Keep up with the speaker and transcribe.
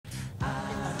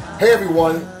Hey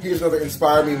everyone, here's another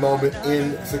Inspire Me moment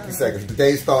in 60 seconds.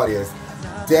 Today's thought is,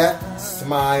 death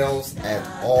smiles at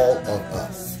all of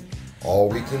us. All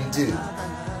we can do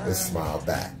is smile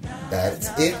back. That's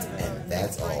it, and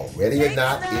that's all. Ready or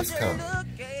not, it's coming.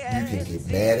 You can get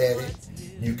mad at it,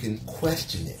 you can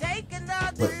question it,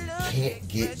 but you can't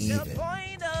get even.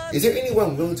 Is there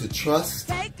anyone willing to trust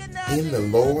in the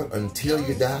Lord until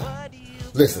you die?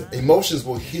 Listen, emotions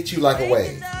will hit you like a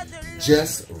wave.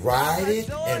 Just ride it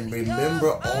and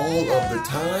remember all of the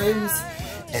times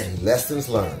and lessons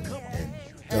learned. And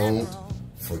don't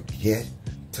forget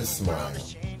to smile.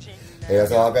 Hey,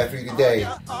 that's all I got for you today.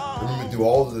 Remember to do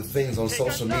all of the things on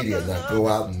social media. Now go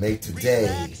out and make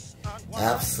today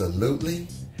absolutely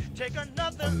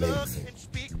amazing.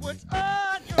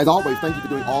 As always, thank you for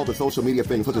doing all the social media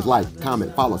things such as like,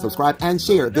 comment, follow, subscribe, and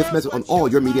share this message on all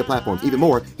your media platforms. Even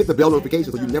more, hit the bell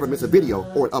notification so you never miss a video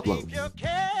or an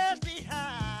upload.